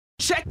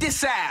Check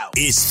this out.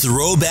 It's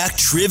Throwback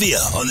Trivia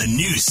on the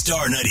new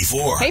Star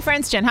 94. Hey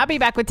friends, Jen Hubby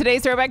back with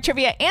today's Throwback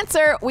Trivia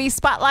answer. We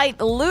spotlight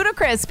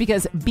Ludacris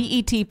because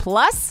BET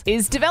Plus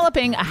is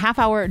developing a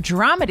half-hour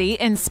dramedy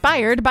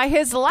inspired by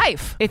his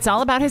life. It's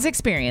all about his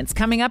experience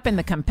coming up in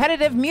the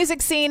competitive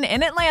music scene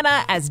in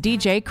Atlanta as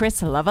DJ Chris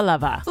Lova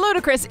Lova.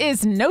 Ludacris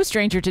is no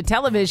stranger to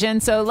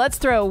television, so let's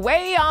throw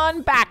way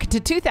on back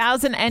to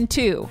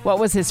 2002. What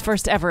was his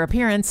first ever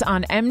appearance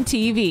on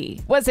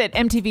MTV? Was it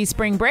MTV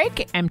Spring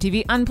Break,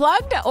 MTV Unplugged,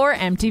 or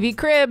MTV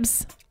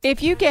Cribs?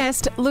 If you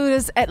guessed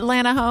Luda's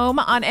Atlanta home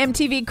on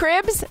MTV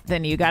Cribs,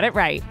 then you got it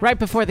right. Right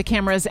before the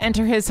cameras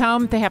enter his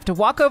home, they have to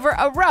walk over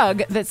a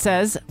rug that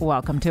says,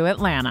 "Welcome to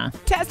Atlanta."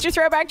 Test your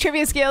Throwback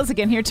Trivia skills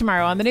again here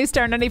tomorrow on the new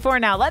Star 94.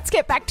 Now let's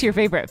get back to your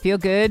favorite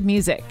feel-good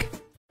music.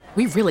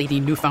 We really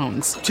need new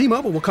phones.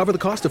 T-Mobile will cover the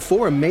cost of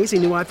 4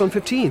 amazing new iPhone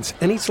 15s,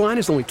 and each line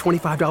is only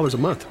 $25 a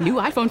month. New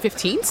iPhone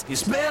 15s?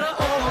 It's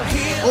better over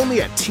here.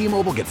 Only at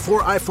T-Mobile, get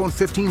 4 iPhone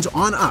 15s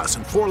on us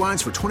and 4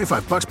 lines for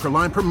 $25 per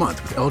line per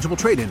month with eligible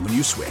trade-in when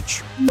you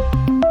switch.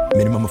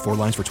 Minimum of 4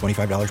 lines for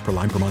 $25 per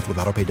line per month with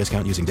autopay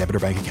discount using debit or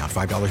bank account.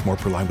 $5 more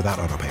per line without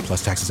autopay,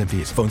 plus taxes and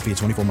fees. Phone fee at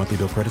 24 monthly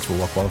bill credits for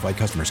well-qualified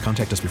customers.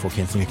 Contact us before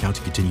canceling account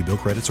to continue bill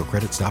credits or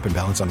credit stop and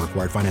balance on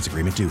required finance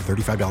agreement due.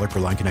 $35 per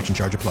line connection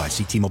charge applies.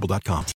 See T-Mobile.com.